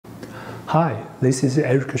Hi, this is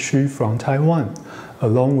Eric Xu from Taiwan,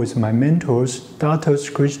 along with my mentors, Drs.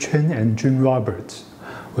 Christian and Jun Roberts.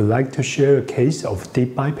 We'd like to share a case of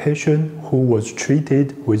deep bite patient who was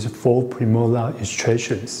treated with 4 premolar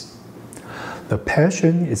extractions. The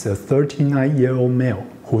patient is a 39-year-old male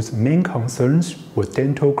whose main concerns were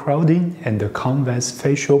dental crowding and a convex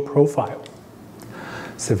facial profile.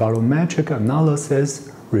 Cephalometric analysis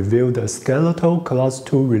revealed a skeletal class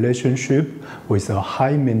 2 relationship with a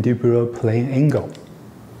high mandibular plane angle.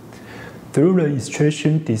 Through the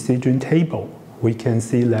extraction decision table, we can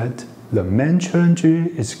see that the main challenge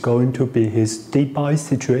is going to be his deep bite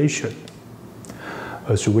situation.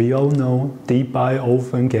 As we all know, deep bite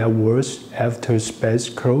often get worse after space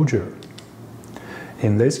closure.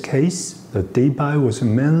 In this case, the deep bite was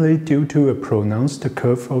mainly due to a pronounced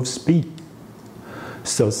curve of Spee.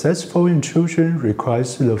 Successful intrusion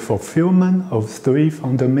requires the fulfillment of 3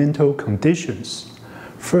 fundamental conditions.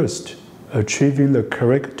 First, achieving the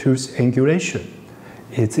correct tooth angulation.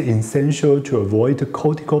 It's essential to avoid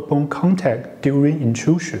cortical bone contact during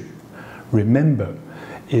intrusion. Remember,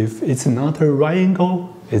 if it's not a right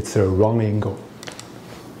angle, it's a wrong angle.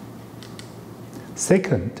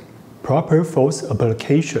 Second, proper force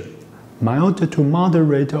application. Mild to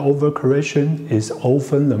moderate overcorrection is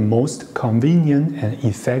often the most convenient and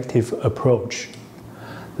effective approach.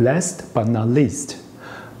 Last but not least,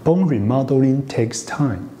 bone remodeling takes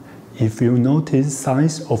time. If you notice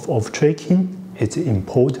signs of off-tracking, it's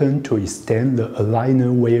important to extend the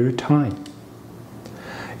aligner wear time.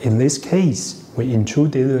 In this case, we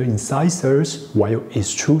intruded the incisors while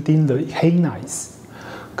extruding the canines.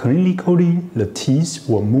 Clinically, the teeth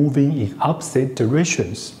were moving in opposite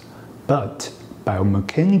directions, but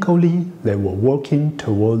biomechanically, they were working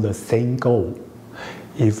toward the same goal.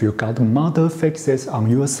 If you got model fixes on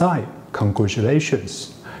your side,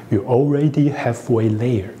 congratulations, you're already halfway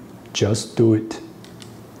there. Just do it.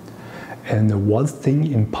 And what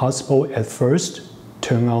seemed impossible at first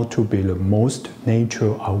turned out to be the most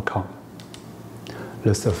natural outcome. The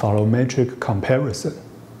cephalometric comparison.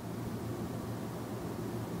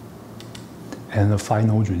 And the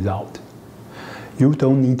final result. You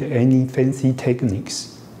don't need any fancy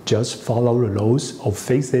techniques, just follow the laws of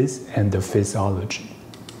physics and physiology.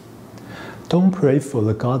 Don't pray for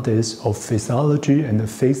the goddess of physiology and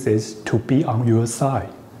physics to be on your side.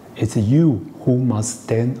 It's you who must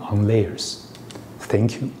stand on theirs.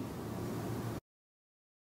 Thank you.